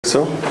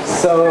so.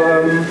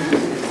 So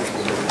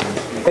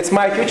it's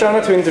my huge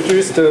honor to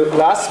introduce the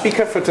last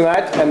speaker for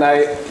tonight, and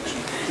I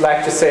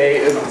like to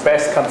say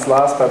best comes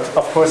last, but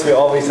of course we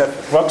always have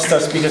rockstar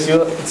speakers.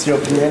 It's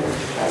your opinion.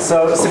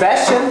 So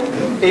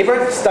Sebastian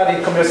Ebert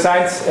studied computer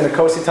science in a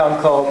cozy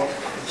town called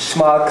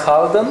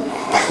Schmalkalden.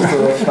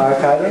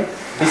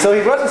 So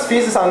he wrote his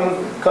thesis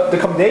on the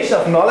combination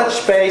of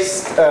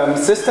knowledge-based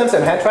systems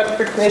and handwriting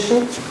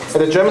recognition at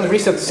the German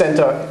Research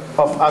Center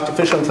of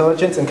Artificial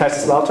Intelligence in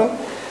Kaiserslautern.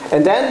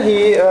 And then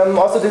he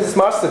also did his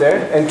master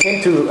there and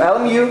came to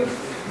LMU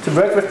to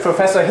work with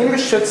Professor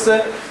Hinrich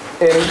Schütze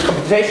in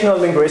computational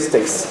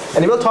linguistics.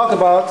 And he will talk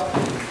about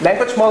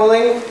language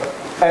modeling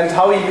and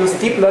how he used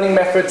deep learning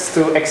methods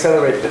to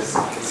accelerate this.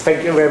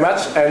 Thank you very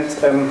much,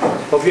 and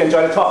hope you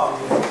enjoy the talk.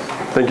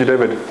 Thank you,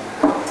 David.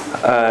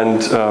 And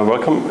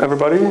welcome,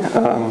 everybody.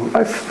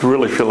 I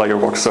really feel like a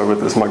rock star with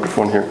this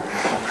microphone here.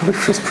 It really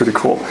feels pretty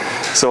cool.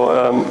 So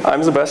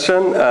I'm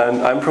Sebastian,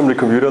 and I'm from the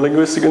Computer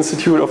Linguistic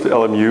Institute of the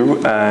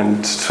LMU.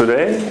 And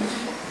today,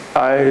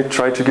 I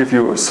try to give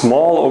you a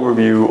small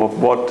overview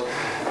of what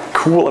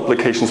cool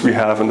applications we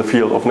have in the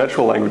field of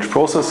natural language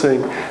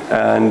processing.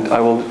 And I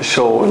will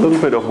show a little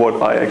bit of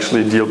what I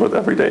actually deal with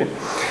every day.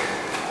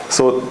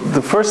 So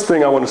the first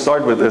thing I want to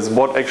start with is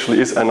what actually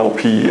is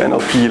NLP.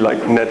 NLP,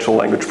 like natural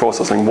language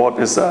processing. What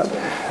is that?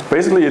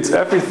 Basically, it's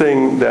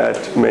everything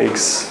that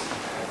makes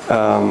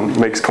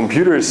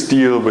computers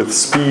deal with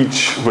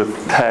speech,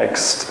 with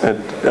text.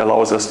 It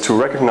allows us to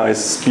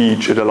recognize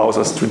speech. It allows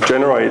us to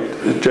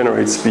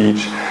generate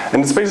speech.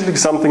 And it's basically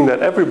something that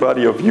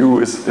everybody of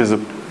you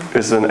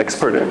is an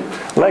expert in,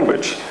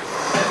 language.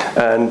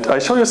 And I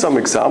show you some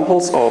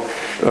examples of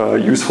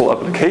useful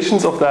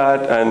applications of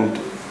that, and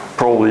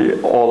probably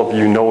all of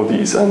you know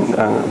these, and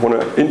want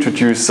to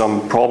introduce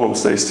some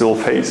problems they still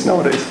face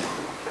nowadays.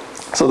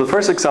 So the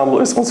first example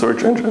is on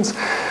search engines.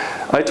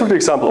 I took the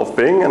example of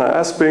Bing, and I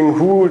asked Bing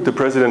who the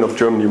president of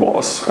Germany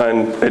was,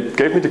 and it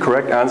gave me the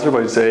correct answer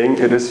by saying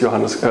it is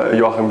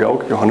Joachim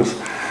Gauck,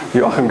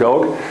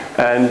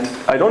 and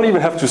I don't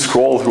even have to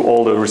scroll through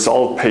all the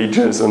result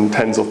pages and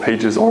tens of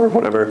pages or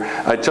whatever.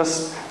 I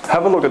just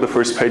have a look at the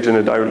first page and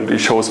it directly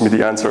shows me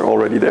the answer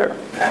already there.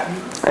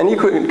 And you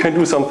can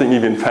do something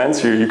even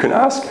fancier. You can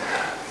ask,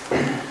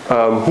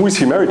 who is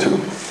he married to?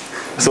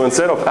 So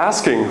instead of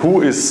asking,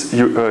 who is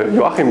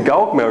Joachim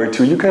Gauck married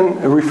to, you can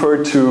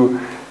refer to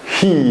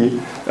he,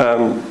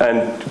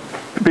 and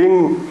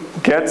Bing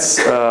gets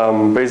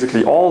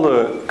basically all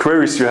the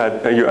queries you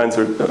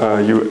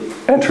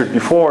entered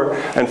before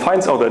and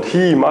finds out that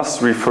he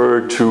must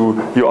refer to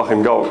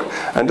Joachim Gauck.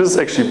 And this is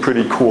actually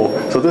pretty cool.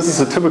 So this is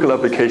a typical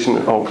application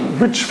of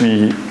which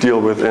we deal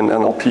with in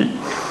NLP.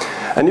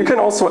 And you can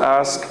also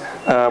ask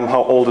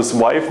how old his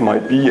wife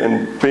might be,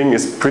 and Bing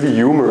is pretty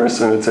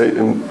humorous and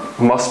it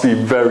must be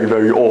very,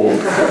 very old.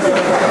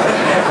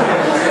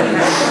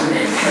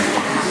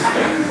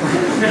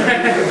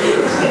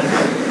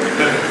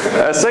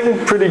 A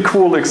second pretty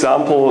cool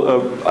example,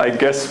 I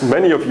guess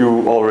many of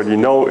you already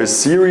know, is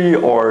Siri,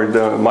 or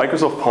the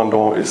Microsoft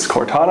pendant is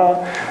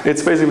Cortana.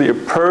 It's basically a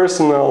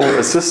personal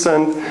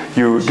assistant.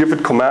 You give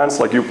it commands,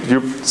 like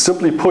you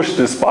simply push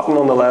this button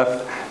on the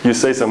left, you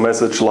say some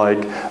message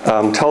like,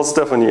 tell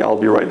Stephanie I'll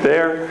be right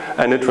there,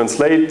 and it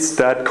translates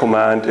that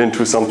command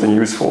into something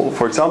useful.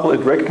 For example,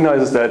 it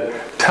recognizes that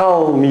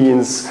tell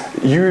means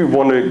you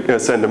want to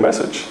send a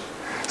message.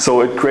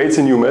 So it creates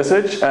a new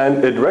message,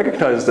 and it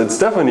recognizes that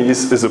Stephanie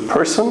is a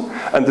person,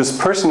 and this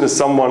person is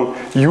someone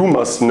you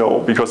must know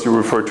because you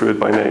refer to it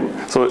by name.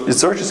 So it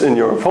searches in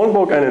your phone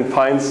book and it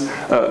finds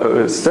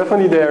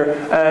Stephanie there,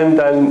 and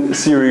then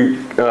Siri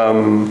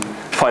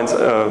finds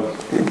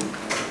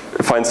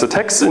the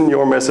text in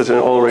your message and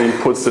already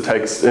puts the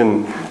text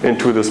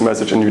into this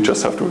message, and you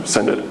just have to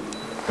send it.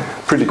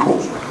 Pretty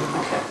cool.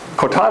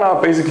 Cortana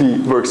basically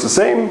works the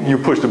same. You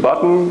push the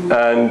button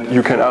and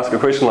you can ask a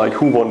question like,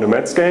 who won the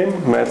Mets game?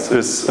 Mets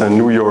is a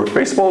New York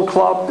baseball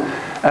club,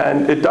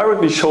 and it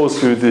directly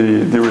shows you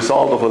the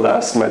result of the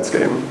last Mets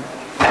game.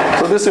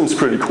 So this seems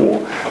pretty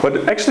cool.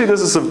 But actually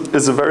this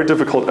is a very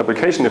difficult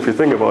application if you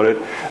think about it.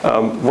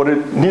 What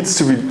needs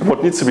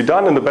to be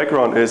done in the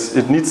background is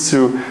it needs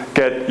to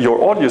get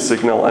your audio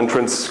signal and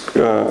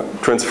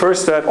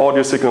transfers that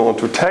audio signal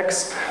into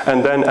text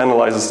and then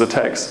analyzes the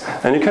text.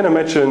 And you can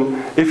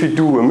imagine if you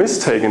do a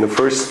mistake in the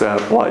first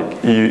step,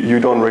 like you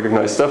don't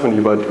recognize Stephanie,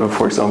 but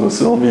for example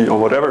Sylvie or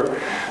whatever,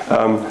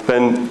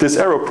 then this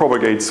error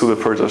propagates to the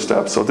further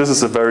steps. So this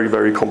is a very,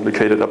 very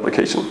complicated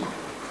application.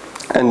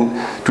 And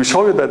to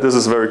show you that this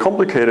is very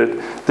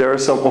complicated, there are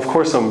of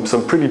course some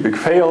pretty big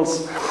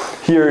fails.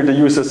 Here the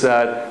user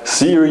said,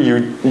 Siri,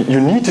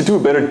 you need to do a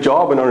better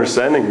job in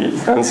understanding me.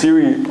 And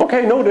Siri,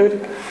 okay,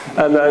 noted.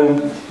 And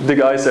then the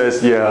guy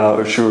says,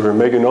 yeah, sure,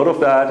 make a note of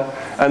that.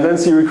 And then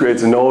Siri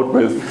creates a note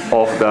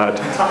of that.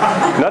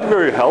 Not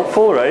very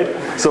helpful, right?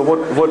 So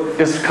what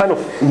is kind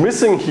of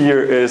missing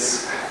here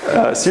is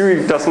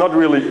Siri does not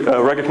really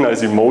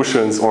recognize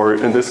emotions, or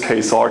in this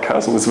case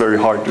sarcasm is very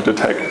hard to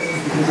detect.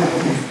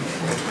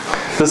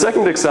 The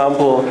second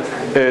example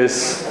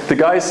is the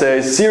guy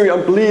says, Siri,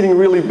 I'm bleeding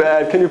really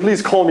bad, can you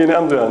please call me an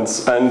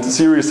ambulance? And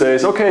Siri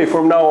says, okay,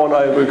 from now on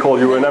I will call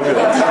you an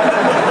ambulance.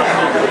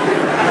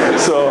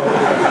 So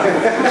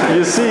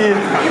you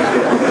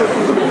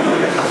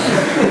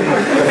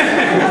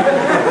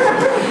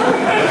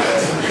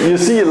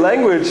see,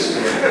 language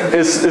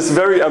is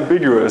very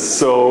ambiguous,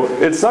 so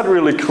it's not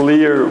really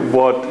clear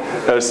what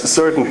a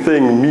certain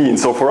thing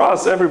means. So for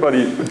us,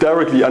 everybody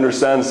directly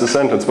understands the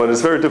sentence, but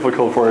it's very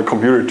difficult for a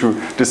computer to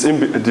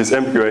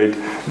disambiguate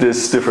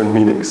these different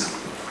meanings.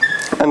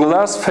 And the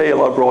last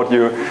fail I brought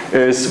you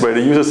is where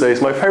the user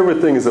says, my favorite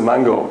thing is a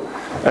mango.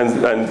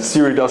 And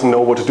Siri doesn't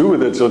know what to do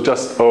with it, so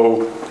just,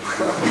 oh.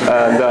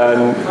 And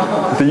then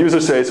the user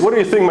says, what do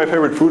you think my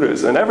favorite fruit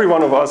is? And every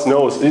one of us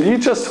knows, you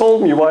just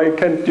told me, why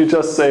can't you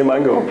just say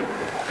mango?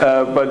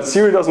 But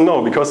Siri doesn't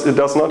know, because it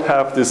does not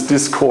have this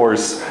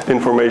discourse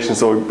information,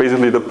 so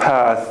basically the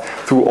path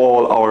through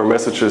all our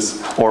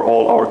messages or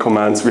all our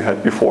commands we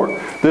had before.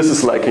 This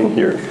is lacking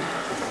here.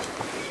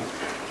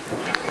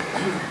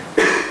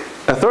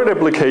 A third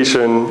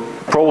application,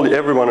 probably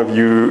every one of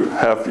you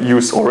have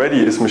used already,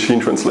 is machine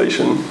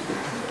translation.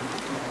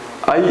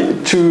 I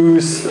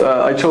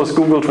chose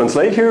Google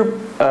Translate here,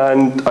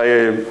 and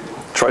I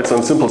tried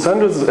some simple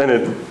sentences, and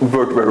it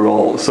worked very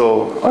well.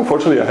 So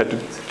unfortunately, I had to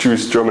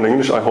choose German and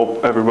English. I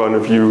hope every one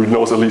of you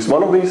knows at least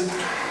one of these.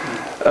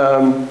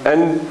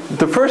 And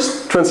the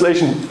first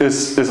translation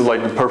is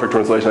like the perfect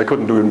translation. I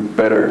couldn't do it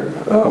better,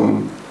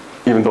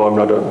 even though I'm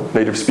not a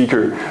native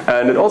speaker.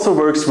 And it also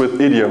works with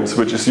idioms,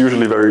 which is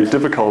usually very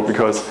difficult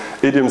because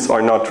idioms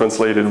are not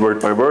translated word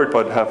by word,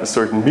 but have a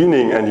certain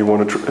meaning, and you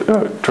want to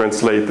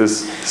translate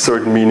this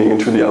certain meaning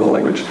into the other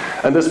language.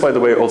 And this, by the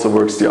way, also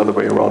works the other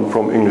way around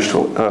from English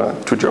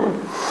to German.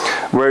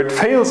 Where it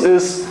fails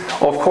is,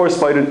 of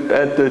course,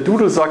 at the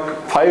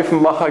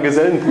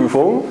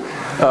Dudelsack-Pfeifenmacher-Gesellenprüfung.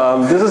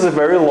 This is a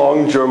very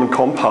long German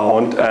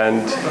compound,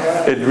 and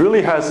it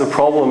really has a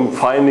problem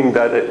finding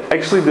that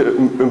actually the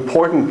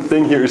important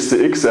thing here is the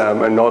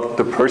exam and not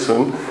the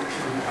person.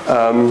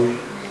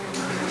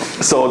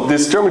 So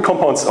these German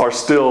compounds are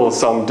still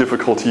some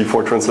difficulty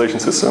for translation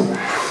system.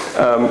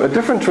 A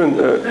different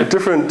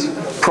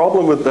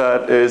problem with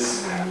that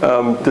is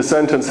the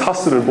sentence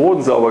 "Hast du den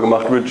Boden sauber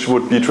gemacht?", which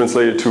would be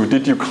translated to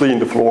 "Did you clean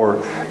the floor?",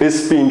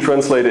 is being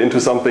translated into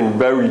something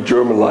very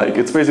German-like.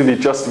 It's basically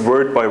just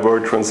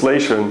word-by-word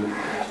translation.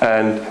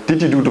 And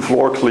 "Did you do the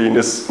floor clean?"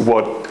 is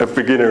what a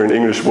beginner in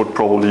English would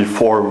probably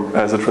form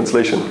as a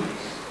translation.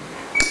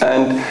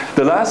 And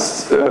the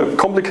last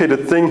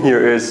complicated thing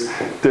here is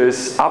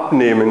this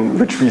abnehmen,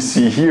 which we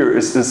see here,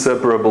 is a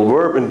separable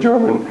verb in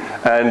German,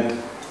 and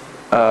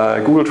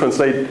Google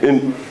Translate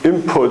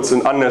inputs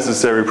an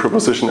unnecessary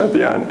preposition at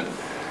the end.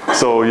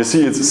 So you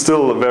see, it's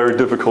still a very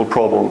difficult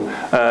problem.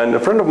 And a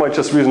friend of mine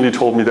just recently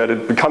told me that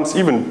it becomes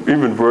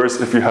even worse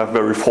if you have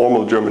very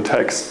formal German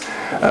text.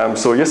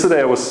 So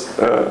yesterday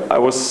I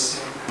was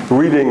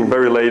reading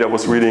very late. I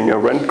was reading a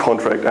rent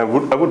contract,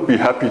 and I would be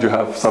happy to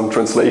have some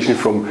translation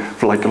from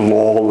like a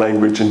law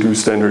language into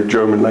standard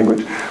German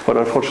language. But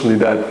unfortunately,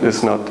 that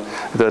is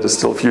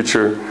still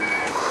future.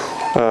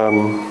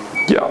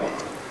 Yeah.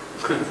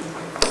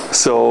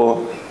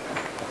 So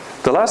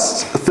the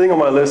last thing on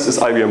my list is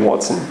IBM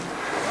Watson.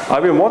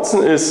 IBM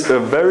Watson is a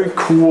very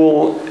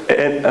cool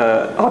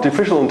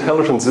artificial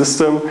intelligence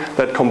system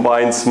that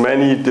combines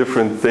many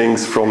different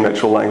things from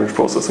natural language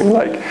processing,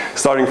 like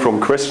starting from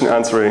question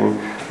answering.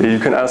 You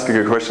can ask it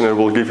a question and it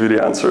will give you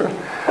the answer.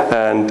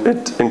 And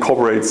it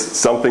incorporates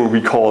something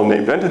we call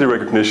named entity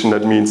recognition.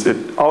 That means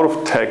out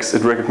of text,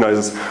 it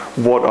recognizes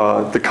what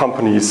are the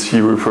companies he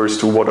refers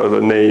to, what are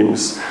the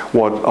names,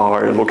 what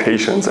are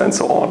locations, and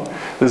so on.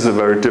 This is a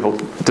very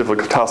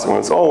difficult task on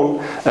its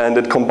own. And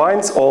it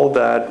combines all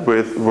that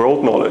with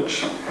world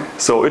knowledge.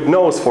 So it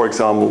knows, for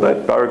example,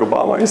 that Barack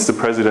Obama is the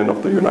president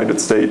of the United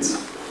States,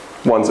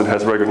 once it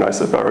has recognized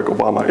that Barack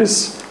Obama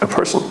is a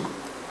person.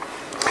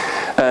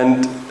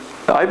 And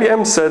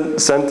IBM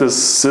sent this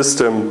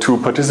system to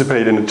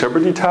participate in a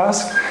Jeopardy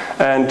task,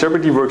 and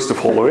Jeopardy works the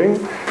following.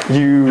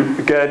 You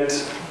get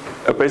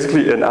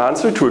basically an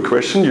answer to a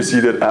question, you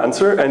see that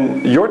answer,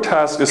 and your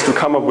task is to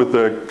come up with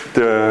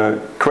the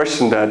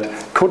question that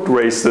could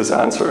raise this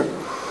answer.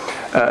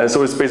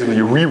 So it's basically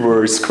a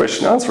reverse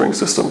question answering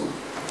system.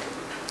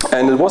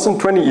 And it was in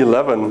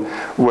 2011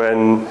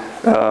 when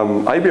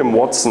IBM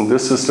Watson,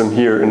 this system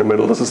here in the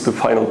middle, this is the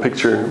final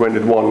picture when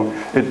it won.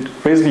 It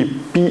basically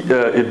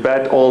it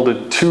bet all the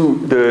two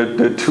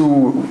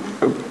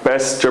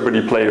best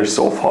Jeopardy players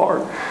so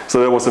far. So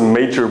there was a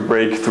major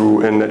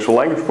breakthrough in natural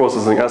language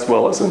processing as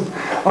well as in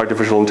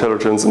artificial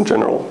intelligence in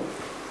general.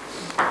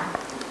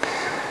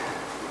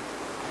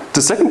 The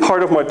The second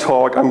part of my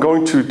talk, I'm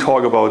going to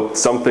talk about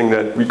something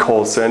that we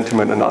call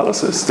sentiment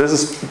analysis. That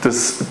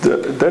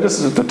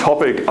is the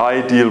topic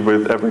I deal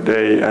with every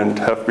day and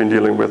have been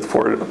dealing with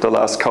for the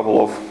last couple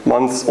of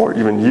months or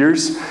even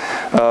years.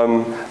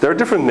 There are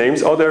different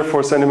names out there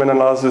for sentiment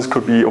analysis.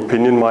 Could be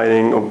opinion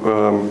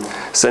mining,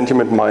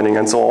 sentiment mining,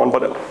 and so on.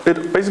 But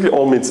it basically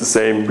all means the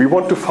same. We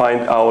want to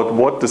find out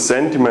what the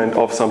sentiment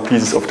of some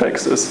pieces of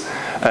text is.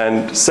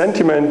 And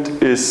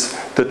sentiment is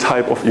the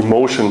type of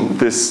emotion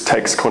this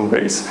text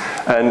conveys.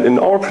 And in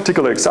our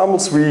particular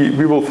examples,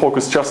 we will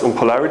focus just on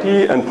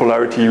polarity. And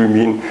polarity, we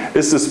mean,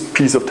 is this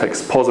piece of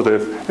text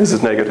positive? Is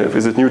it negative?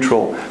 Is it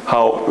neutral?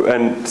 How?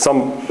 And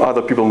some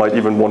other people might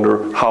even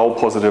wonder how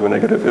positive and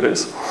negative it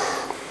is.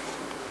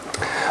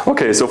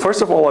 Okay, so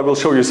first of all, I will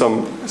show you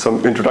some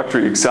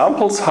introductory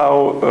examples,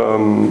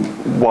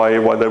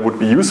 why that would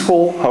be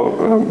useful.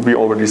 We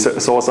already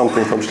saw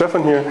something from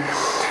Stefan here.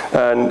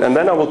 And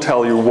then I will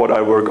tell you what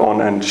I work on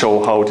and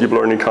show how deep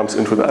learning comes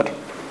into that.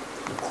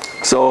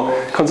 So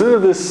consider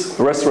this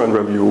restaurant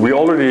review. We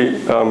already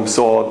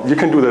saw you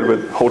can do that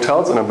with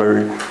hotels, and I'm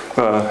very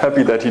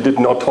happy that he did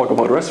not talk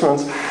about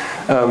restaurants.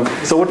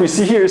 So what we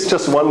see here is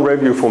just one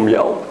review from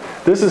Yelp.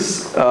 This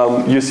is,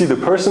 you see the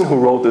person who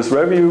wrote this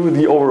review,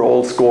 the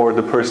overall score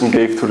the person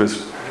gave to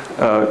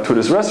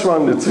this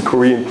restaurant. It's a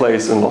Korean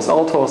place in Los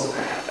Altos,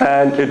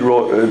 and it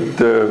wrote,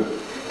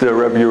 the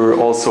reviewer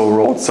also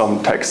wrote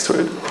some text to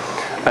it.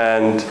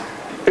 And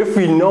if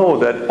we know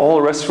that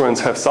all restaurants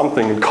have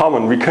something in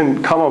common, we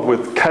can come up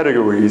with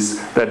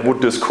categories that would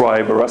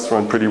describe a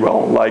restaurant pretty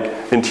well, like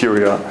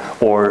interior,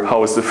 or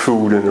how is the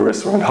food in the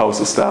restaurant, how is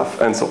the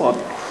staff, and so on.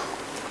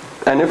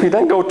 And if we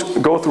then go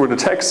through the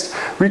text,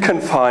 we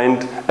can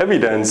find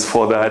evidence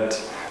for that,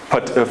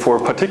 for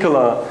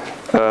particular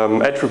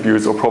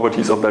attributes or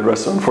properties of that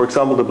restaurant. For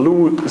example, the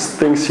blue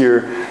things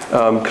here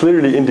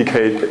clearly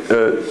indicate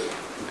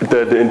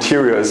that the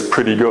interior is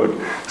pretty good.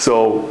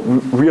 So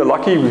we are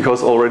lucky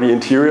because already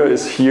interior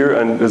is here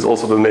and is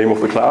also the name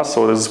of the class,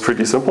 so this is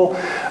pretty simple.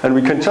 And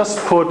we can just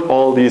put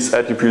all these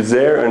attributes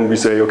there and we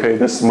say, okay,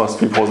 this must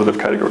be positive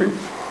category.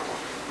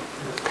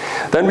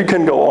 Then we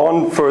can go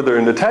on further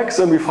in the text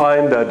and we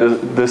find that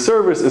the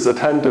service is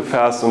attentive,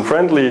 fast, and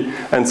friendly,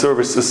 and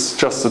service is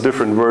just a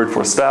different word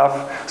for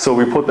staff. So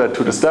we put that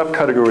to the staff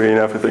category and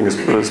everything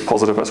is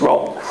positive as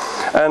well.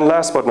 And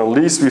last but not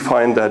least, we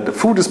find that the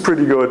food is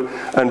pretty good,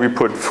 and we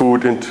put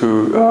food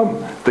into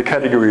the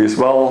category as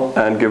well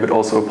and give it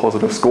also a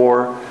positive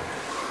score.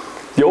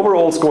 The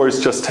overall score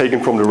is just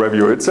taken from the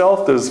review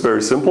itself. This is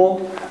very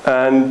simple.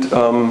 And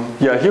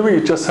yeah, here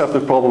we just have the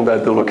problem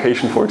that the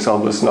location, for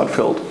example, is not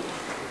filled.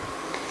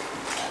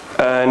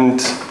 And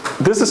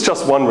this is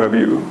just one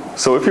review.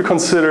 So if you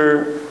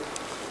consider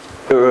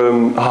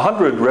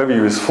 100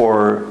 reviews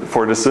for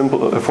the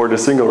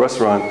single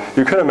restaurant,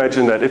 you can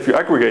imagine that if you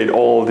aggregate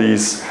all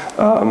these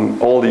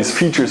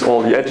features,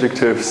 all the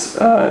adjectives,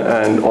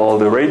 and all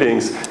the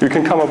ratings, you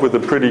can come up with a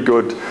pretty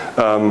good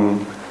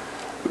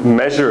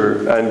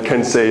measure and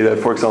can say that,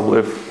 for example,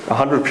 if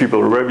 100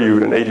 people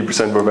reviewed and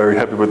 80% were very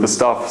happy with the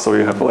stuff, so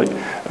you have like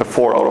a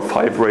 4 out of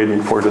 5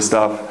 rating for the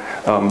stuff,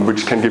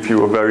 which can give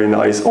you a very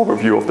nice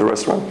overview of the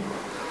restaurant.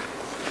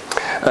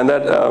 And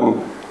that,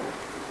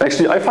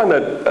 actually, I find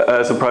that,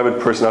 as a private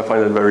person, I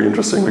find that very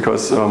interesting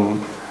because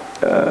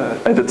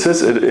at the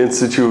TIS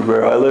Institute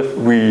where I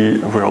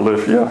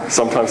live, yeah,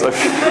 sometimes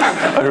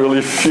I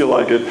really feel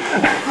like it.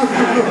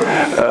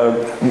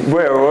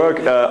 Where I work,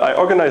 I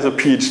organize a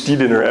PhD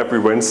dinner every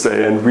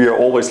Wednesday, and we are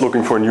always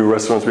looking for new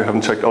restaurants we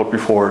haven't checked out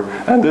before.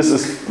 And this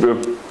is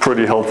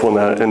pretty helpful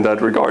in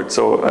that regard,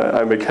 so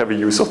I make heavy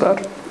use of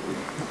that.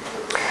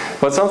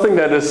 But something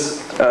that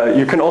is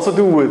you can also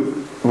do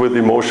with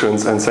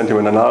emotions and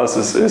sentiment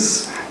analysis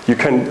is you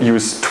can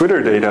use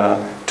Twitter data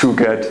to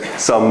get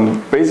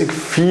some basic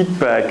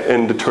feedback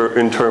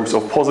in terms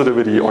of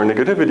positivity or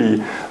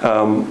negativity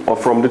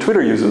from the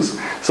Twitter users.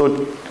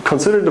 So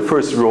consider the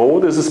first row.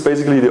 This is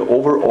basically the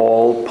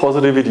overall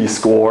positivity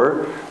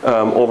score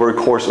over a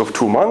course of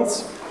 2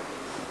 months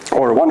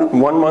or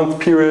one month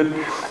period.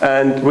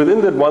 And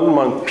within that 1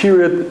 month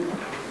period,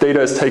 data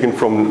is taken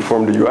from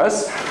the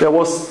US. There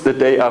was the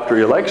day after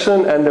the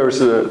election, and there's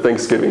a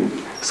Thanksgiving.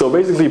 So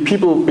basically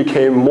people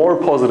became more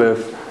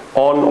positive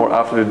on or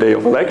after the day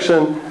of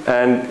election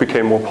and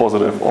became more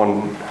positive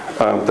on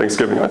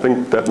Thanksgiving. I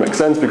think that makes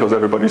sense because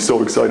everybody's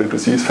so excited to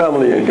see his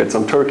family and get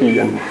some turkey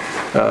and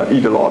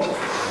eat a lot.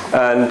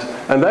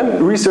 And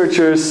then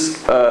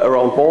researchers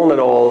around Bolln et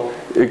al.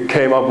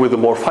 Came up with a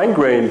more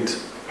fine-grained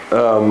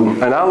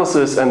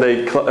analysis, and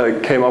they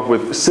came up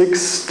with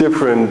 6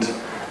 different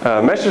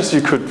measures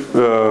you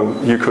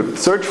could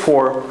search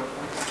for,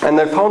 and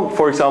they found,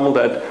 for example,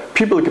 that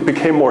people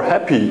became more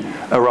happy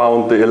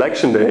around the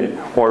election day,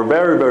 or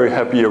very, very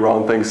happy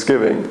around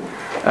Thanksgiving,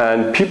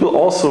 and people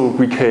also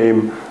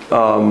became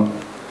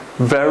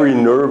very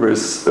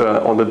nervous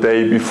on the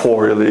day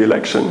before the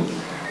election.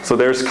 So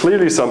there's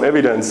clearly some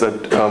evidence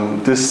that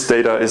this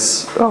data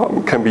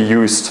can be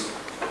used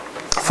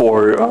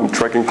for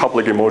tracking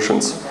public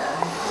emotions.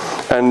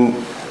 And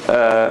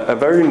A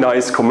very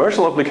nice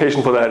commercial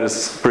application for that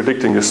is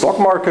predicting the stock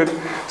market.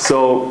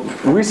 So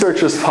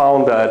researchers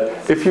found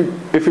that if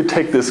you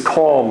take this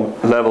calm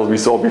level we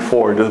saw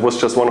before, that was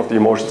just one of the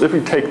emotions, if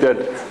you take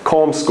that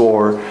calm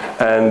score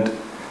and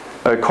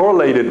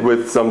correlate it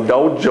with some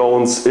Dow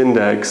Jones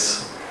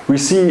index, we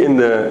see in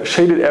the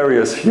shaded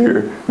areas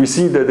here, we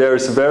see that there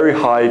is very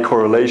high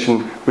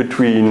correlation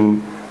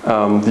between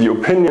the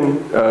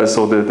opinion,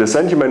 so the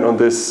sentiment on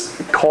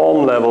this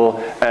calm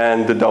level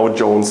and the Dow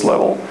Jones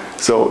level.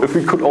 So if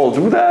we could all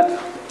do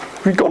that,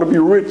 we're gonna be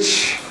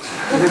rich.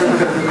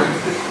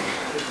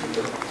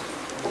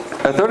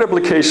 A third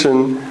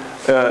application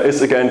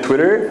is again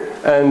Twitter,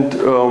 and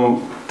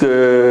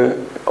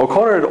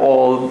O'Connor et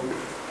al.,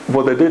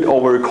 what they did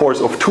over a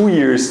course of 2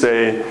 years,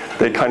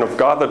 they kind of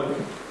gathered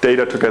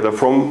data together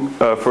from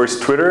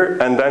first Twitter,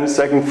 and then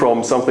second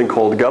from something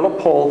called Gallup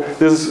poll.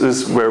 This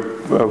is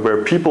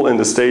where people in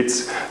the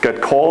States get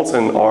calls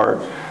and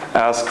are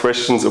asked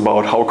questions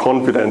about how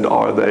confident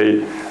are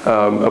they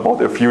about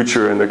their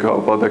future and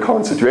about their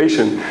current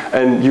situation.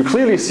 And you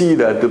clearly see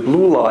that the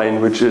blue line,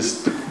 which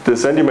is the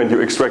sentiment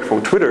you extract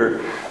from Twitter,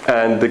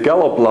 and the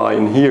Gallup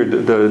line here,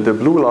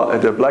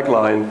 the black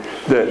line,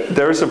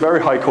 there is a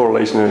very high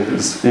correlation, and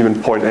it's even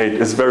 0.8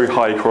 is very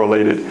high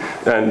correlated.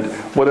 And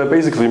what that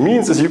basically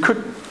means is you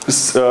could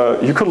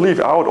leave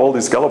out all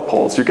these Gallup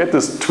polls. You get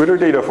this Twitter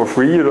data for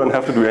free. You don't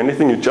have to do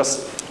anything. You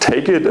just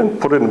take it and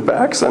put it in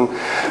bags, and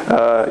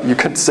you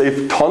can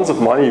save tons of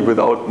money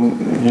without,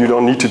 you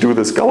don't need to do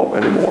this Gallup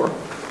anymore.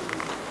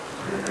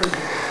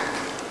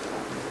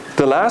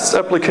 The last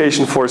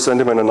application for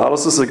sentiment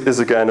analysis is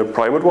again a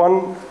private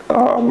one.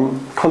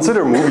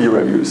 Consider movie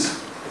reviews.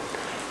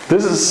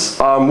 This is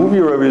movie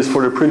reviews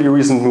for the pretty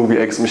recent movie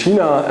Ex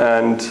Machina,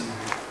 and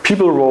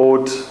people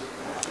wrote,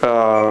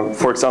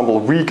 for example,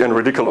 weak and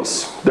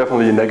ridiculous.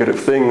 Definitely a negative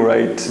thing,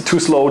 right? Too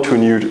slow, too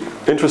new,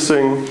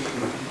 interesting.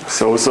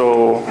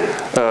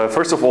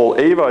 First of all,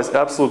 Ava is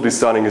absolutely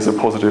stunning is a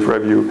positive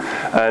review.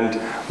 And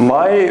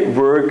my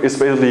work is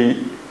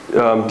basically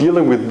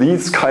dealing with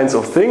these kinds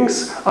of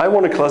things. I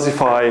want to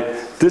classify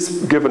this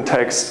given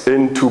text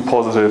into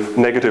positive,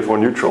 negative, or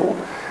neutral.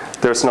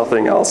 There's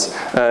nothing else.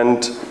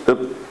 And a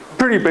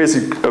pretty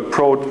basic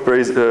approach,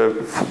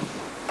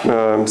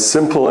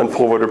 simple and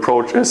forward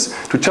approach is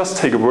to just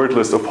take a word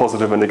list of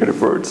positive and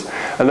negative words.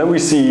 And then we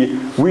see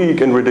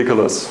weak and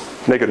ridiculous,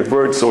 negative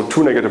words, so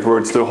 2 negative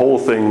words, the whole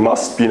thing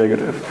must be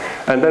negative.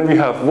 And then we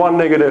have 1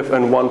 negative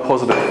and 1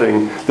 positive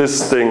thing.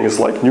 This thing is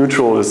like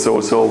neutral, is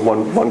so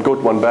one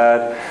good, 1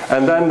 bad.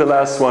 And then the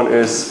last one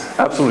is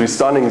absolutely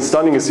stunning.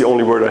 Stunning is the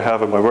only word I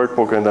have in my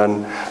workbook, and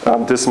then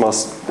this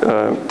must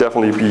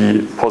definitely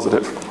be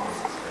positive.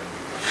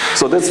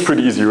 So that's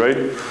pretty easy,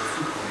 right?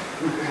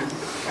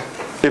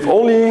 If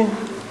only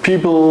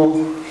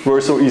people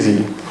were so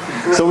easy.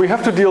 So we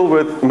have to deal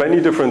with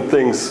many different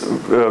things,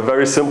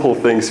 very simple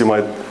things you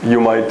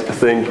might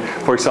think.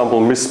 For example,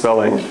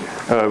 misspelling.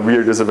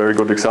 Weird is a very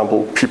good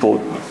example.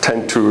 People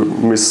tend to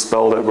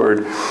misspell that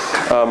word.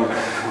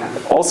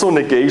 Also,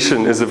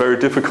 negation is a very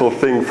difficult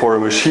thing for a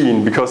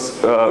machine, because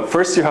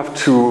first you have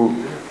to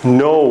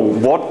know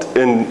what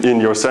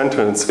in your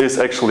sentence is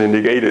actually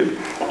negated.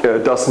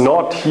 Does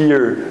not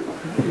here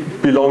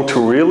belong to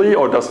really,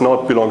 or does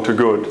not belong to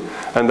good?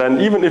 And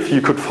then even if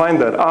you could find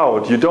that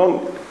out, you're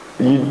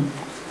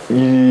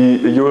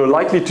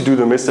likely to do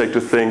the mistake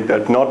to think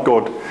that not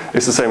good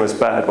is the same as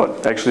bad,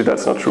 but actually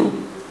that's not true.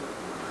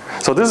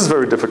 So this is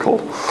very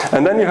difficult.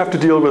 And then you have to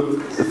deal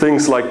with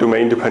things like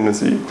domain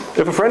dependency.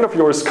 If a friend of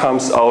yours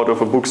comes out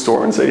of a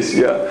bookstore and says,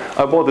 yeah,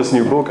 I bought this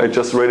new book, I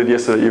just read it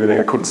yesterday evening,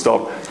 I couldn't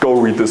stop, go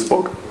read this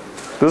book.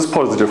 This is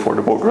positive for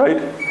the book, right?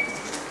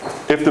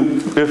 If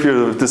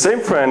the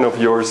same friend of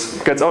yours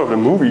gets out of the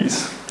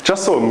movies,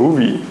 just saw a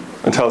movie,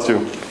 and tells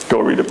you, go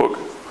read a book,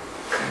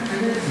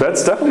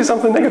 that's definitely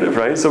something negative,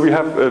 right? So we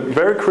have a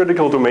very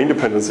critical domain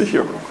dependency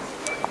here.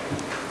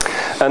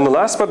 And the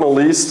last but not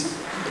least,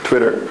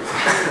 Twitter.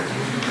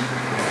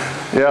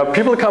 Yeah,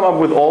 people come up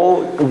with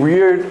all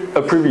weird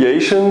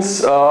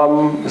abbreviations.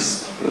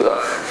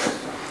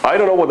 I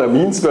don't know what that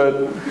means,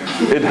 but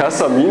it has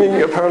some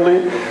meaning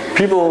apparently.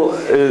 People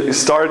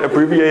start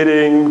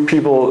abbreviating,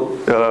 people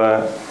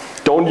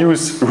don't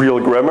use real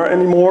grammar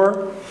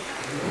anymore.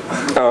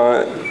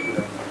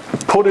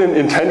 Put in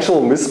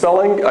intentional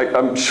misspelling.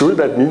 I'm sure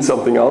that means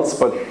something else,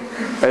 but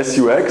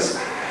SUX.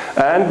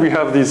 And we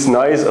have these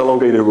nice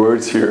elongated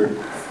words here,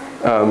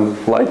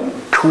 like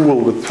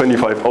cool with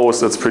 25 O's,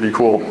 that's pretty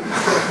cool.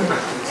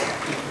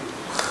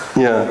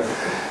 Yeah,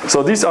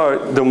 so these are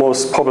the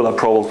most popular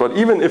problems, but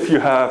even if you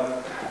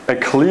have a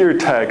clear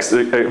text,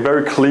 a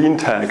very clean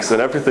text,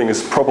 and everything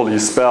is properly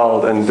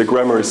spelled and the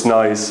grammar is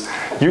nice,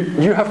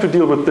 you have to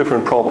deal with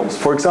different problems.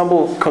 For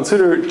example,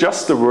 consider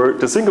just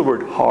the single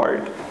word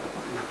hard.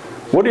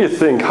 What do you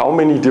think, how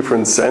many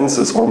different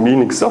senses or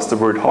meanings does the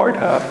word hard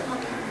have?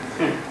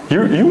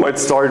 You might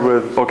start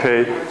with,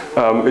 okay,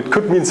 it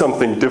could mean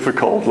something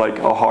difficult, like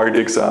a hard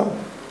exam.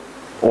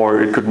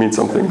 Or it could mean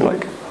something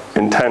like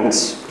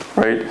intense,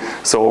 right?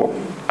 So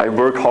I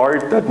work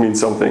hard, that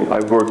means something, I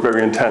work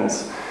very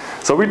intense.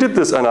 So we did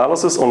this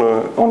analysis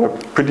on a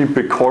pretty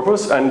big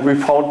corpus, and we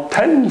found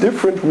 10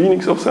 different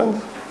meanings of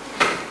sense.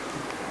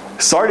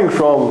 Starting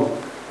from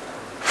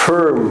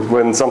firm,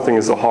 when something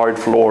is a hard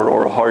floor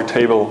or a hard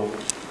table,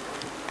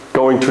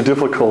 going to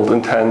difficult,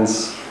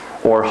 intense,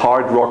 or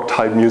hard rock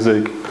type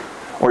music,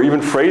 or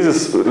even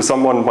phrases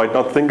someone might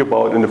not think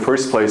about in the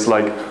first place,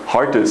 like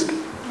hard disk.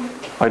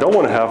 I don't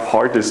want to have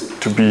hard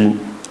disk to be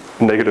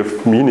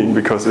negative meaning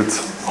because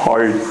it's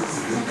hard.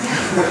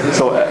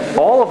 So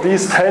all of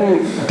these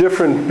 10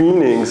 different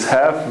meanings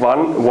have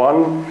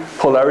one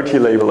polarity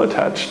label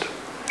attached.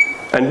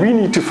 And we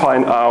need to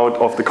find out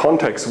of the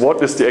context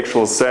what is the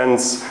actual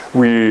sense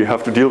we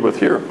have to deal with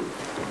here.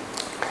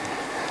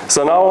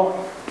 So now,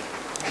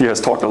 he has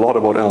talked a lot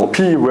about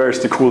NLP, where's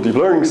the cool deep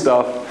learning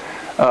stuff.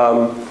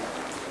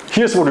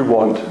 Here's what we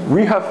want.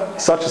 We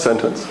have such a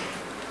sentence.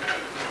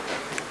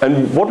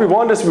 And what we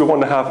want is we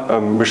want to have a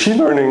machine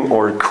learning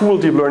or a cool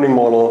deep learning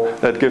model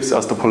that gives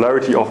us the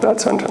polarity of that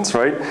sentence,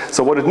 right?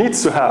 So what it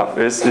needs to have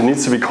is it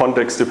needs to be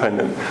context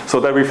dependent, so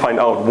that we find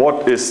out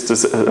what is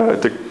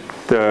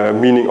the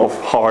meaning of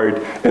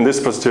hard in this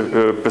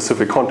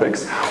specific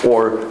context,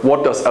 or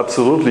what does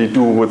absolutely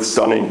do with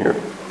stunning here.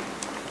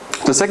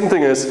 The second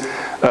thing is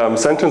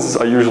sentences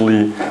are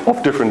usually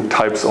of different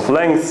types of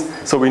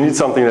length, so we need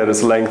something that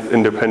is length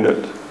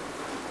independent.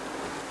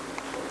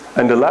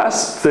 And the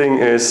last thing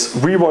is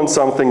we want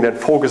something that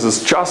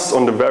focuses just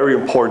on the very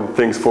important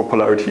things for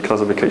polarity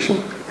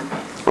classification.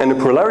 And in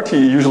polarity,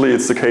 usually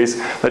it's the case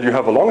that you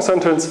have a long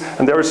sentence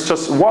and there is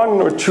just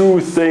one or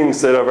two things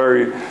that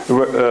are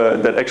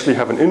that actually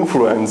have an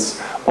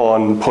influence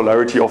on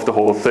polarity of the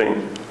whole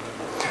thing.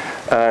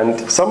 And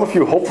some of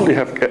you hopefully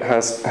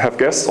have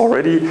guessed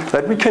already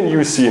that we can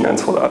use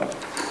CNNs for that.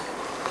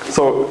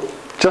 So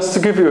just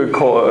to give you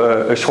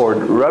a short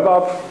wrap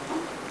up,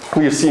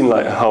 we've seen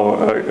like how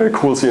a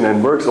cool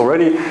CNN works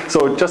already.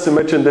 So just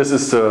imagine this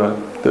is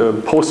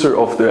the poster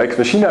of the Ex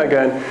Machina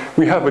again.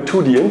 We have a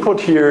 2D input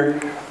here,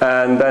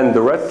 and then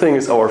the red thing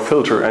is our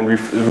filter, and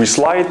we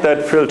slide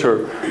that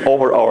filter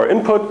over our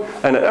input,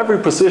 and at every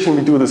position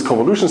we do this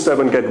convolution step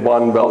and get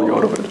one value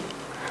out of it.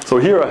 So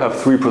here I have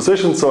 3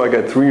 positions, so I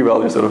get 3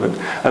 values out of it.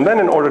 And then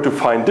in order to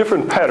find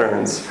different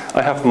patterns,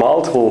 I have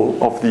multiple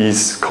of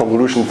these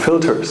convolution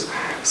filters.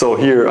 So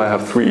here I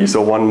have 3,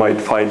 so one might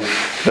find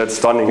that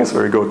stunning is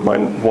very good,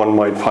 one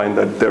might find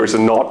that there is a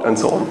knot, and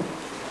so on.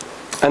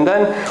 And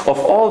then of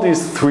all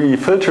these 3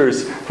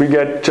 filters, we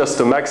get just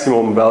the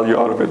maximum value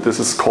out of it. This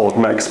is called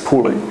max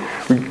pooling.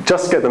 We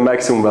just get the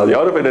maximum value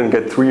out of it and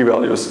get 3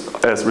 values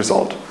as a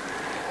result.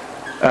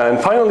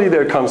 And finally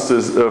there comes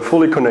this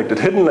fully connected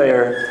hidden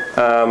layer,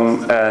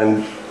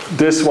 and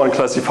this one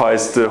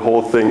classifies the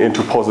whole thing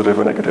into positive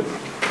and negative.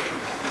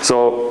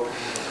 So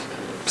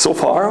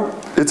far,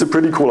 it's a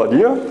pretty cool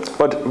idea,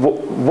 but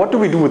what do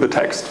we do with the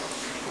text?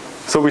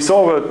 So we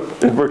saw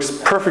that it works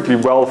perfectly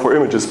well for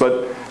images,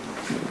 but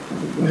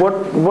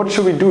what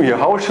should we do here?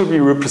 How should we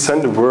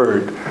represent a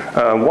word?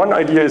 One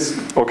idea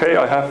is, okay,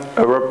 I have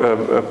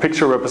a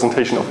picture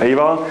representation of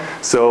Ava,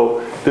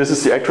 so this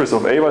is the actress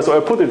of Ava, so I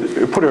put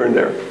her in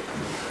there.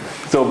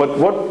 So, but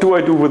what do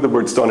I do with the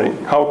word stunning?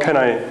 How can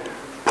I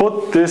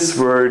put this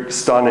word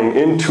stunning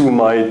into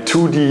my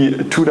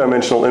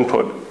 2-dimensional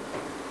input?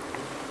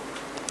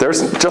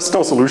 There's just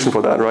no solution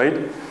for that,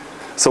 right?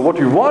 So what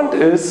we want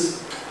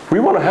is, we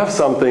want to have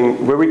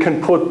something where we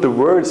can put the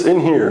words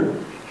in here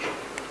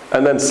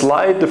and then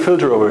slide the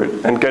filter over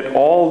it and get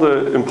all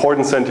the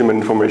important sentiment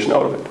information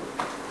out of it.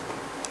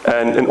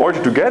 And in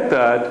order to get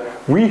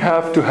that, we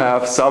have to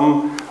have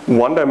some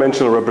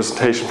one-dimensional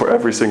representation for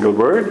every single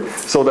word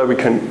so that we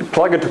can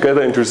plug it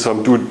together into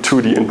some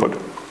 2D input.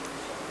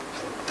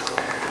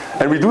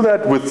 And we do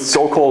that with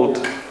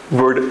so-called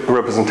word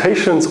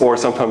representations, or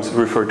sometimes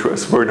referred to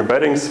as word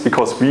embeddings,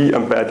 because we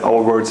embed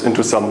our words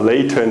into some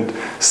latent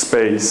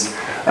space.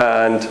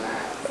 And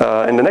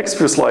in the next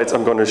few slides,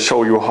 I'm going to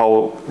show you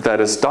how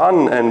that is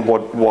done and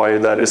why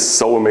that is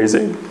so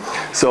amazing.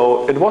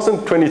 So it was in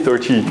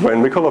 2013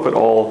 when Mikolov et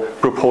al.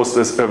 Proposed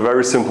this a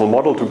very simple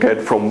model to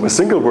get from a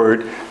single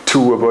word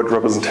to a word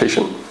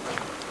representation.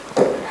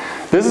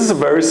 This is a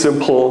very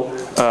simple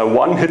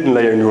one hidden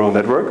layer neural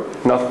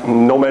network,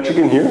 no magic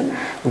in here.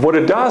 What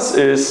it does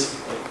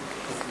is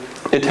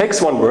it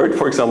takes one word,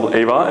 for example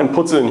Ava, and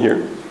puts it in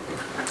here.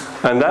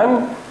 And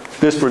then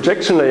this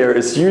projection layer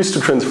is used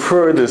to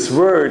transfer this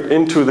word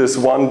into this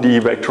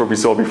 1D vector we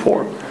saw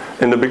before.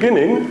 In the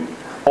beginning,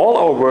 all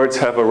our words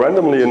have a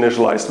randomly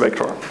initialized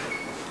vector.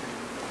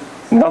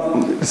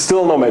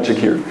 Still no magic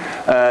here.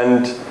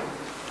 And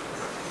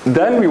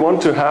then we want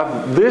to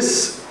have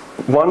this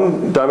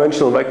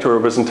one-dimensional vector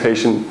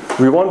representation.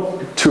 We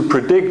want to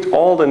predict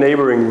all the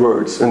neighboring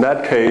words. In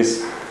that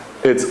case,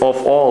 it's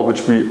of all,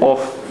 which be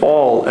of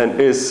all and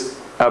is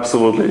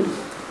absolutely.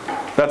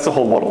 That's the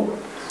whole model.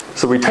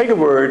 So we take a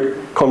word,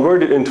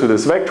 convert it into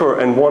this vector,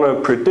 and want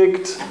to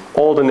predict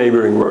all the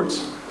neighboring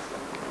words.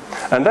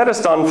 And that is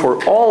done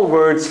for all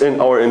words in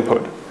our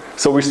input.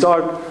 So we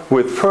start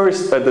with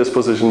first at this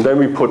position, then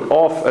we put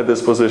off at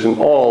this position,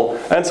 all,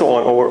 and so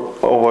on,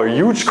 over a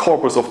huge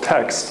corpus of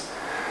text.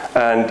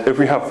 And if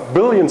we have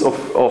billions of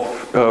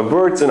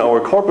words in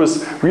our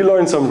corpus, we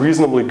learn some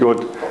reasonably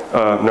good,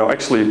 no,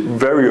 actually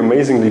very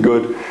amazingly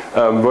good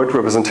word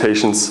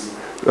representations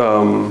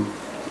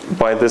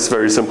by this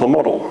very simple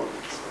model.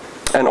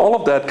 And all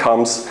of that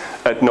comes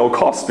at no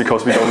cost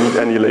because we don't need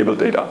any label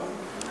data.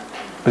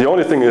 The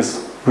only thing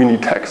is we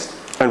need text,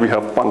 and we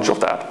have a bunch of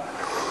that.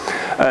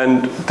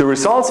 And the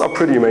results are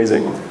pretty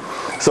amazing.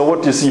 So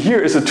what you see here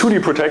is a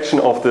 2D projection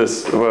of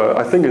this,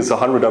 I think it's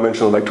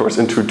 100-dimensional vectors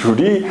into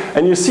 2D,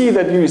 and you see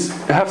that you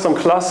have some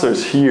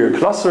clusters here,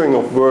 clustering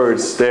of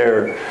words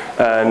there.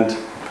 And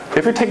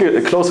if you take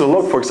a closer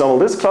look, for example,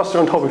 this cluster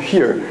on top of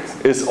here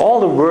is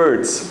all the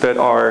words that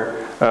are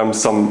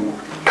some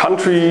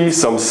country,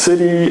 some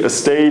city, a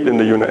state in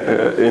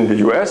the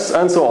US,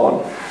 and so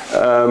on.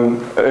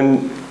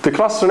 And the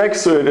cluster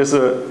next to it is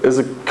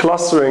a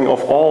clustering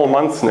of all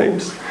month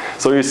names.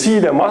 So you see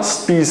there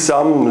must be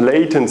some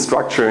latent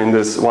structure in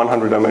this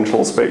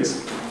 100-dimensional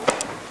space.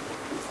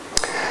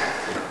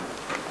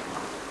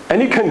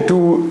 And you can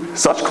do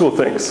such cool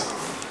things.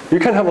 You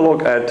can have a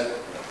look at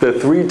the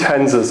 3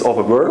 tenses of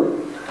a verb,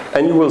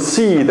 and you will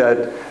see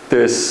that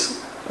this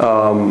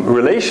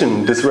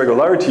relation, this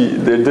regularity,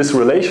 this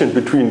relation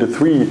between the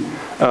three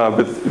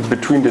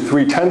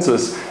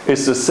tenses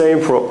is the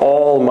same for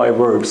all my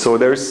verbs. So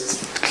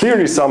there's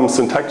clearly some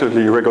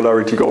syntactically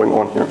regularity going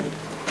on here.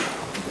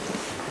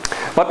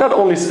 But not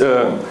only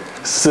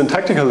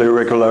syntactical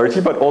irregularity,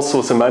 but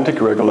also semantic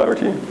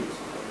irregularity.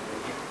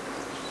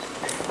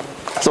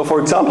 So for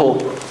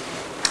example,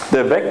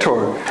 the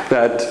vector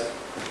that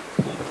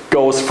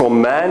goes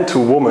from man to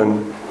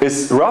woman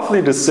is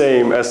roughly the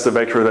same as the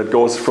vector that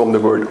goes from the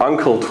word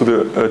uncle to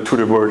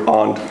the word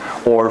aunt,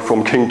 or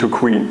from king to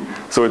queen.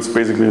 So it's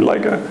basically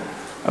like a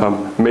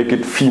make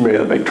it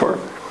female vector.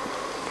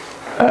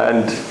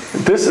 And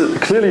this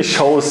clearly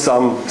shows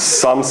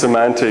some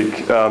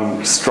semantic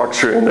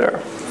structure in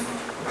there.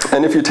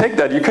 And if you take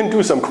that, you can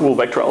do some cool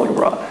vector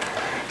algebra.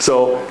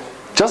 So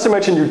just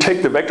imagine you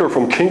take the vector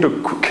from king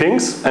to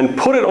kings and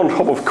put it on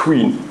top of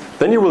queen.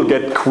 Then you will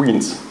get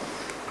queens,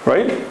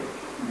 right?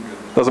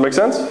 Does it make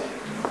sense?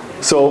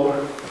 So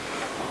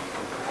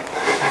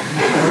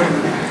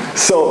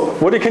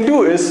what you can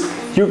do is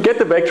you get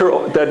the vector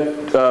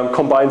that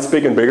combines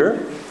big and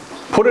bigger,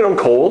 put it on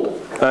cold,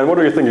 and what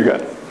do you think you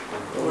get?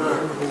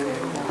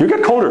 You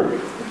get colder.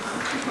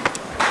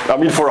 I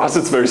mean, for us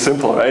it's very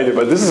simple, right?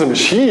 But this is a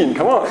machine,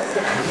 come on.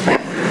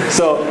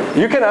 So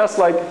you can ask,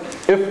 like,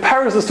 if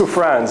Paris is to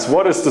France,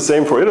 what is the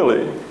same for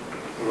Italy?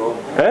 Rome.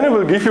 And it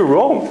will give you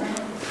Rome.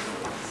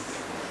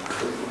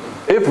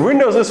 If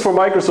Windows is for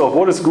Microsoft,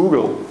 what is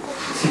Google?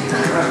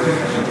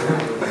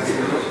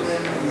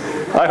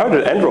 I heard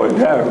it, Android,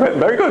 yeah,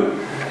 very good.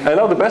 And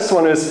now the best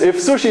one is, if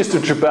sushi is to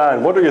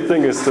Japan, what do you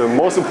think is the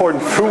most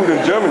important food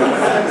in Germany?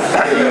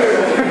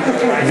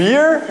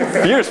 Beer?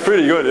 Beer is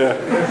pretty good, yeah.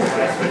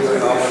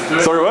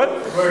 Sorry, what?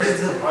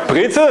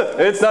 Brezel?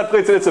 It's not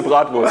brezel, it's a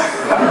bratwurst.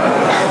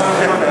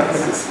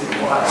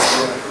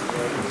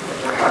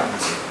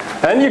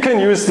 And you can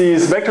use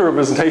these vector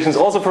representations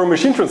also for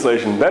machine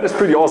translation. That is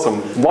pretty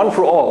awesome. One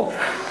for all.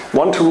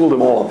 One to rule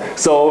them all.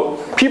 So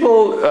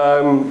people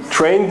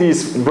train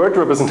these word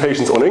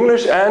representations on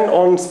English and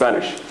on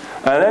Spanish.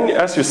 And then,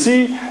 as you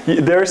see,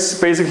 there's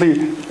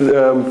basically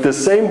the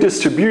same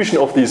distribution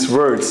of these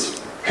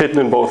words hidden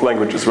in both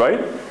languages, right?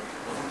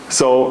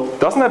 So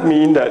doesn't that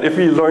mean that if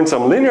we learn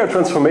some linear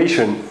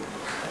transformation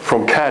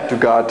from cat to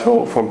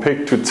gato, from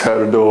pig to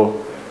cerdo,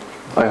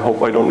 I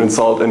hope I don't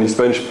insult any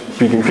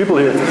Spanish-speaking people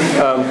here,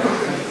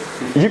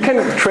 you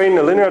can train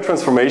a linear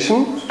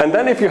transformation, and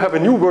then if you have a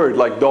new word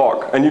like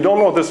dog, and you don't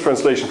know this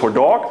translation for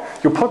dog,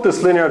 you put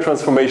this linear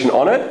transformation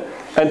on it,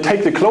 and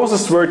take the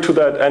closest word to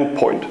that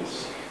endpoint.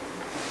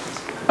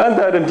 And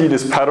that indeed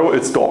is perro,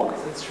 it's dog.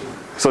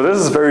 So this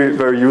is very,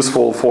 very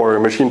useful for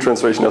machine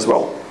translation as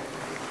well.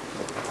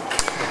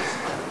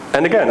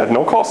 And again, at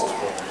no cost.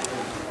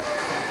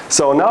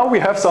 So now we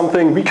have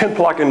something we can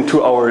plug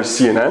into our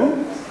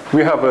CNN.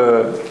 We have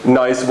a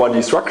nice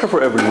 1D structure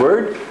for every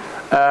word.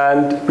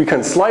 And we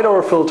can slide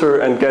our filter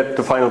and get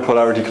the final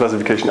polarity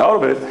classification out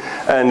of it.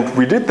 And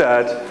we did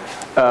that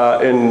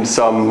in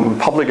some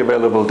public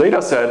available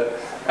data set.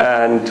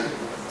 And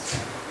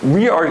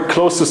we are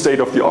close to state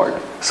of the art.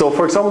 So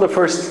for example,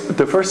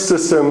 the first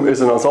system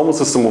is an ensemble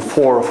system of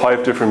 4 or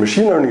 5 different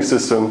machine learning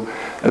systems.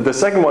 The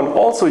second one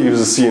also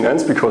uses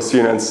CNNs because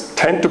CNNs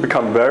tend to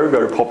become very,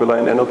 very popular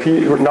in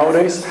NLP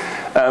nowadays.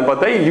 But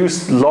they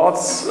used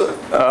lots,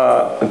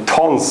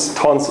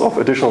 tons of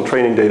additional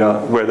training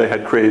data where they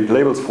had created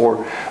labels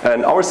for.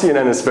 And our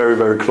CNN is very,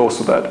 very close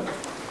to that.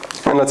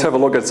 And let's have a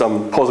look at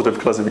some positive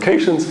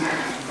classifications.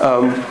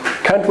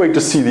 Can't wait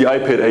to see the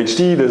iPad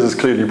HD. This is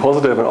clearly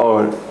positive, and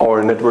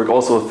our network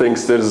also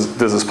thinks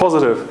this is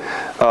positive.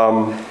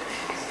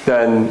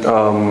 Then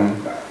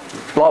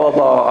blah, blah,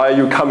 blah, are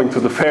you coming to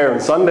the fair on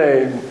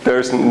Sunday?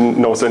 There's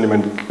no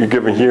sentiment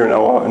given here, and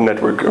our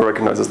network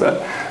recognizes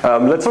that.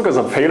 Let's look at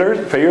some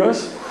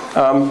failures.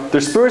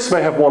 The Spurs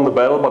may have won the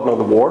battle, but not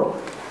the war.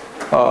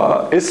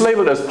 It's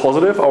labeled as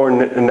positive. Our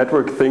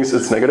network thinks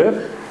it's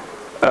negative.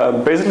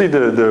 basically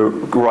the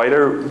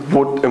writer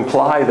would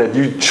imply that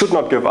you should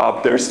not give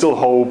up. There's still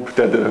hope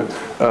that,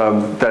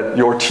 that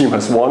your team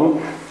has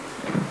won.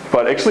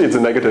 But actually it's a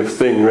negative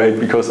thing, right?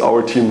 Because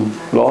our team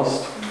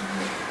lost.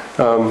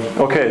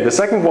 Okay, the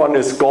second one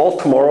is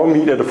golf tomorrow,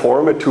 meet at a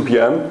forum at 2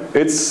 p.m.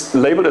 It's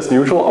labeled as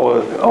neutral.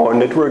 Our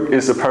network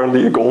is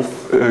apparently a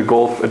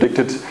golf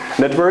addicted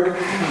network,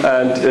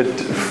 and it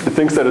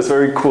thinks that it's a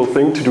very cool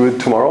thing to do it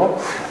tomorrow.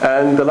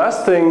 And the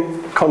last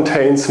thing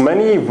contains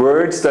many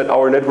words that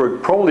our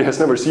network probably has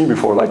never seen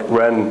before, like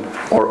Ren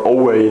or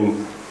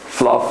Owain,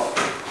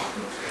 fluff.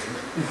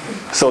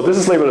 So this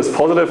is labeled as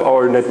positive.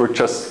 Our network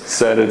just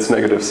said it's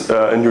negative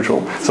and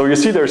neutral. So you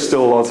see there's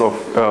still lots of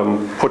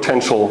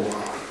potential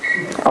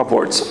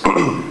upwards.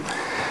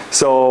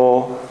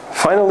 So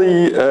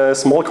finally, a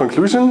small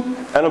conclusion.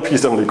 NLP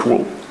is definitely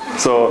cool.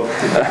 So,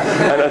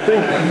 and I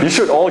think you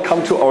should all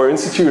come to our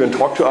institute and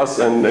talk to us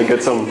and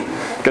get some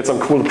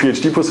cool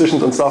PhD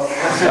positions and stuff.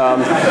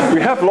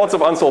 We have lots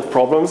of unsolved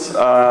problems,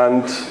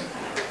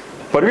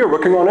 but we are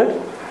working on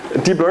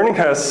it. Deep learning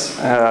has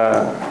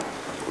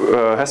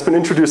been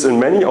introduced in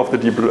many of the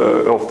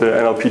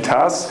NLP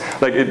tasks.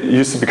 Like it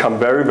used to become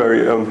very,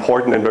 very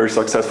important and very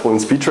successful in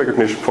speech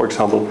recognition, for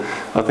example.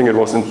 I think it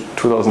was in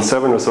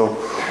 2007 or so.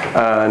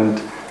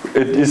 And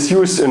it is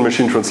used in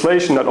machine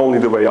translation, not only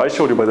the way I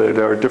showed you, but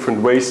there are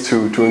different ways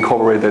to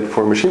incorporate that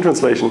for machine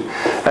translation.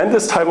 And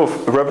this type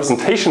of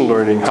representation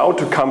learning, how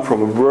to come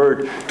from a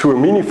word to a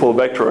meaningful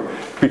vector,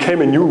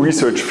 became a new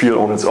research field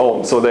on its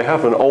own. So they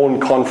have an own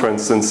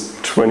conference since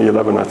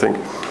 2011, I think.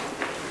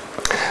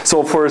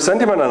 So for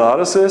sentiment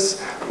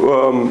analysis,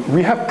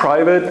 we have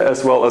private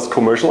as well as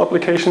commercial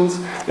applications.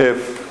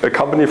 If a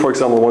company, for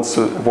example, wants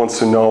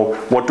to know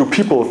what do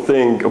people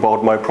think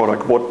about my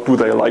product, what do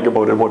they like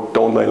about it, what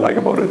don't they like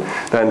about it,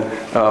 then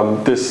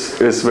this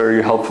is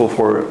very helpful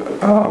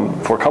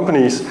for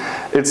companies.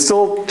 It's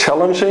still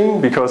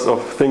challenging because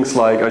of things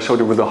like I showed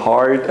you with the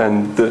heart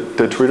and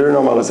the Twitter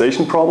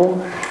normalization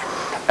problem.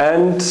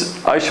 And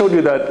I showed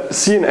you that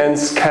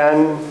CNNs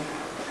can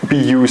be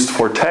used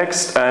for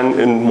text, and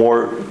in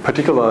more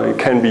particular, it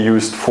can be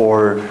used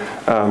for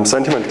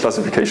sentiment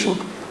classification.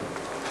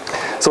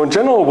 So in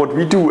general, what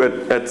we do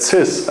at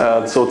CIS,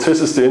 so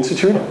CIS is the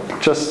institute,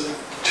 just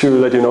to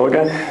let you know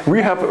again,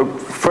 we have,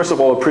 first of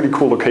all, a pretty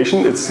cool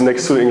location. It's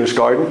next to the English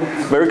Garden,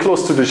 very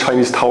close to the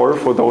Chinese Tower,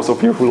 for those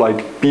of you who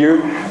like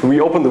beer. We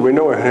open the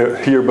window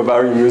and hear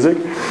Bavarian music.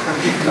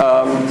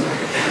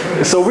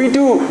 So we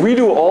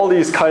do all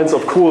these kinds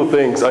of cool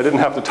things. I didn't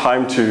have the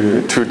time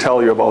to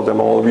tell you about them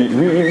all. We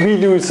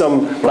do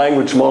some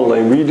language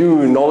modeling. We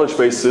do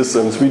knowledge-based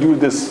systems. We do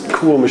this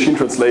cool machine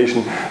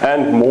translation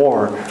and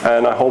more.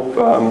 And I hope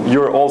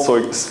you're also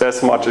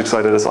as much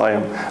excited as I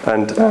am.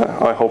 And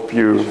I hope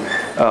you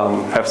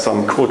have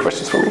some cool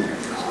questions for me.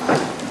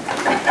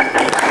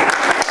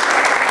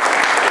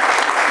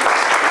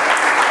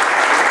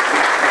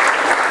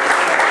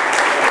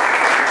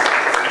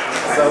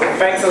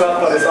 Thanks a lot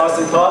for this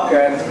awesome talk,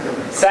 and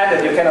sad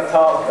that you cannot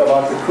talk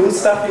about the cool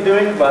stuff you're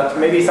doing, but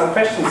maybe some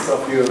questions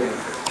of you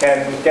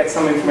can get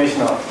some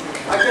information out.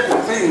 I get the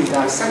feeling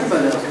that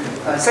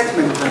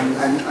sentiment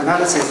and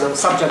analysis of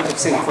subjective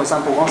thing. For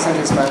example, one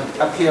sentence might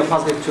appear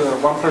positive to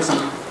one person,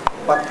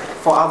 but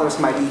for others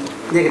might be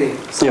negative.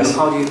 So yes.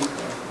 How do you,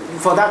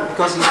 for that,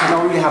 because you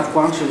cannot really have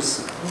ground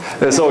truths.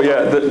 So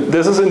yeah,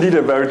 this is indeed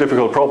a very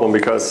difficult problem,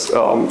 because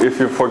if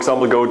you, for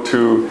example, go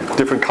to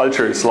different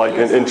cultures, like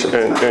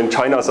in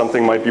China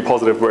something might be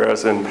positive,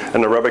 whereas in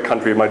an Arabic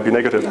country it might be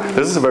negative.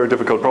 This is a very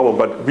difficult problem,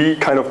 but we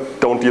kind of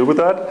don't deal with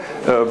that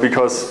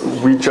because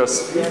we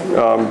just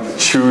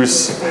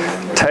choose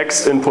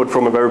text input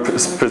from a very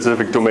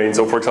specific domain.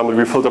 So for example,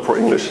 we filter for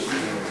English.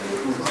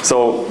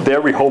 So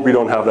there we hope we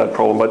don't have that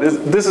problem, but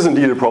this is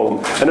indeed a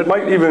problem. And it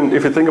might even,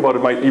 if you think about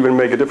it, might even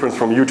make a difference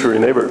from you to your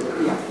neighbor.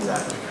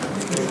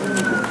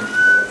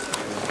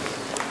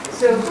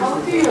 So how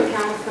do you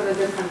account for the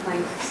different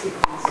length of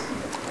sequence?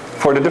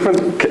 For the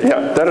different,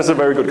 yeah, that is a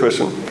very good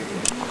question.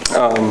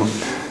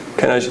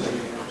 Can I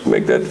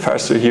make that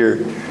faster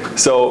here?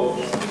 So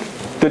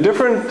the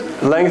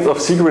different length of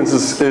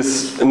sequences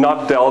is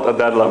not dealt at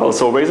that level.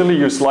 So basically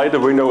you slide the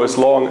window as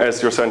long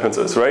as your sentence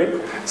is, right?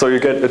 So you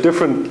get a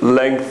different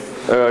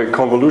length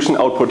convolution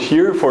output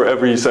here for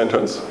every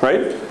sentence,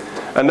 right?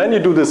 And then you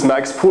do this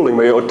max pooling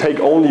where you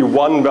take only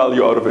one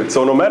value out of it.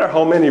 So no matter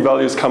how many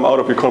values come out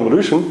of your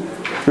convolution,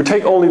 you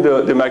take only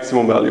the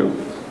maximum value.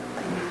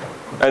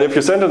 And if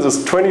your sentence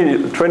is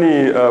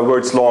 20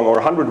 words long or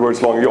 100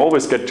 words long, you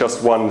always get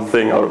just one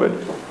thing out of it.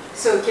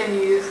 So can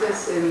you use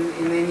this in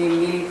any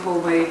meaningful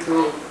way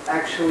to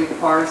actually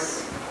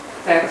parse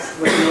text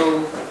with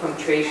no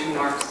punctuation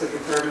marks to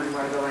determine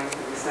where the length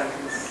of the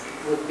sentence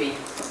would be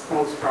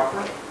most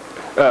proper?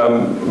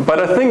 But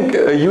I think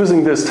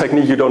using this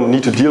technique, you don't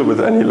need to deal with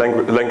any length.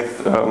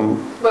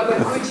 But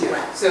could you?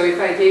 So if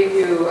I gave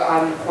you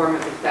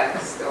unformatted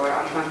text or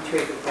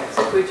unpunctuated text,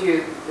 could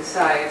you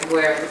decide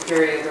where the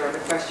period or the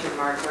question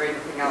mark or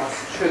anything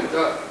else should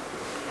go?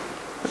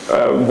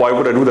 Why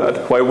would I do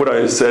that? Why would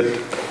I set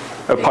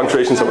a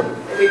punctuation somewhere.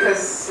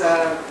 Because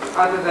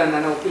other than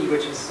NLP,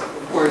 which is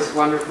of course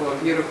wonderful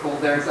and beautiful,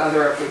 there's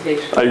other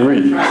applications. I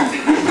agree.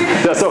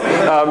 Yeah, so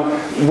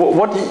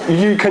what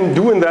you can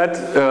do in that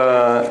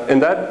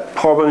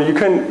problem,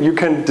 you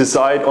can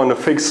decide on a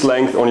fixed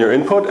length on your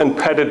input and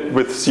pad it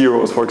with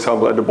zeros, for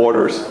example, at the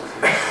borders.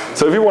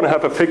 So if you want to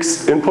have a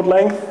fixed input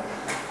length,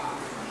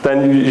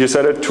 then you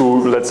set it to,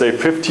 let's say,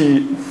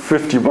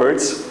 50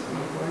 words.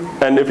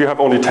 And if you have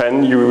only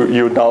 10,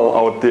 you null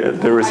out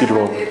the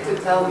residual. I want it to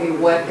tell me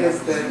what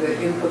is the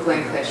input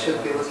length I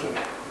should be looking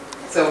at.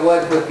 So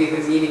what would be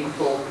the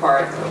meaningful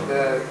part of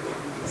the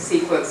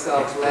sequence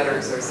of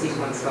letters or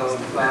sequence of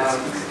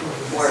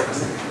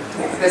words?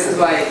 This is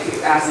why I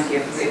ask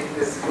if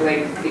this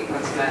length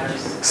sequence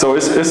matters. So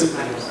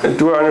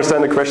do I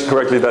understand the question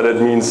correctly that it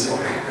means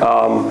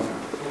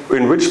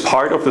in which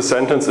part of the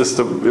sentence is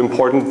the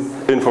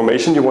important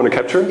information you want to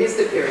capture? Is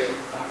the period.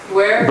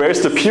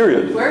 Where's the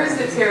period? Where is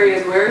the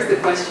period? Where is the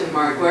question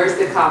mark? Where is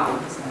the comma?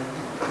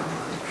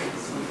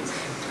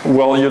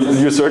 Well,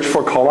 you search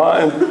for comma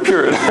and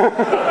period.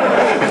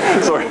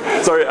 sorry.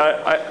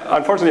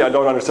 Unfortunately, I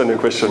don't understand the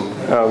question.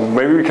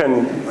 Maybe we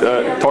can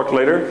talk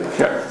later.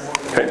 Yeah.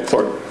 Okay.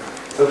 Sorry.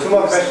 So 2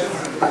 more questions.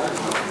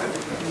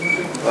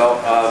 Well,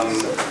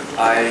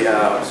 I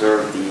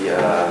observed the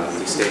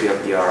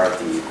state-of-the-art,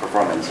 the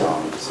performance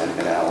on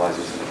sentiment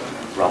analysis,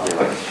 roughly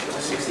like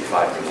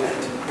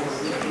 65%.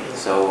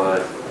 So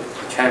the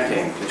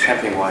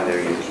champion one,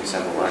 they're using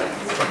sample learning.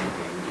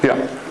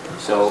 Yeah.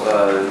 So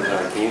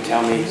can you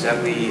tell me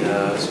exactly,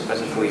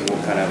 specifically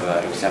what kind of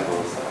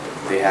example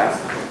they have?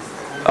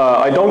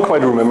 I don't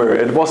quite remember.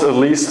 It was at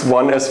least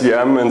one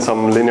SVM and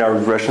some linear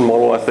regression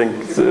model. I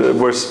think it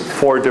was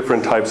 4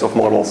 different types of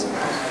models.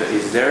 So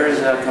is there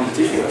a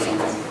competition or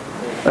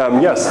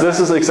something? Yes, this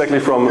is exactly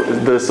from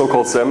the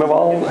so-called SEM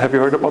eval. Have you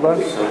heard about that?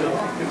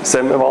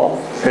 SEM eval.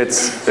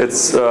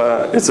 It's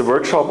a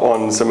workshop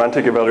on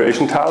semantic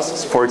evaluation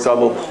tasks. For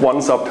example,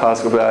 one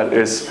subtask of that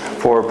is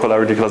for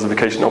polarity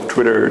classification of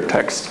Twitter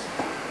text.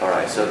 All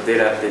right. So the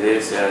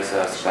data says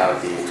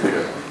about the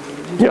Twitter.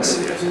 Yes.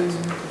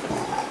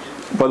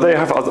 But they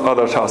have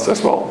other tasks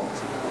as well.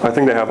 I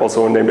think they have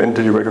also a named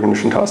entity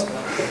recognition task.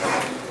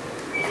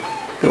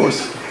 There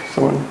was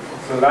someone.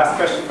 So last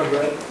question from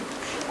Greg.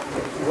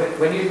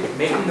 When you're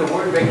making the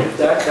word vectors,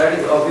 that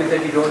is obvious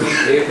that you don't need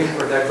labeling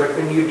for that. But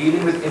when you're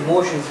dealing with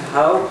emotions,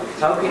 how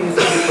can you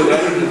see the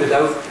polarity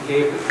without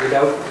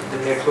the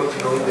network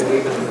knowing the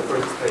label in the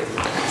first place?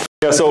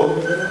 Yeah. So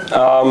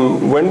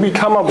when we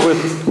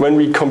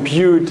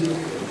compute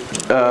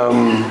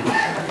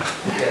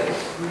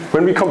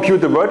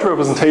the word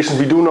representation,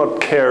 we do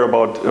not care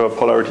about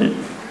polarity.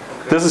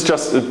 This is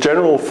just a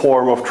general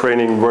form of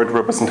training word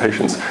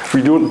representations.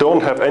 We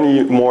don't have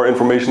any more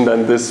information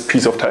than this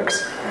piece of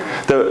text.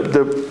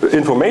 The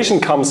information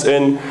comes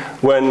in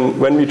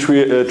when we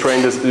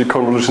train this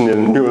convolutional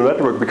neural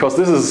network, because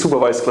this is a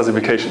supervised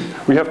classification.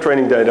 We have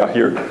training data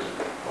here.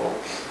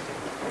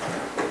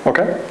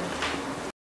 Okay?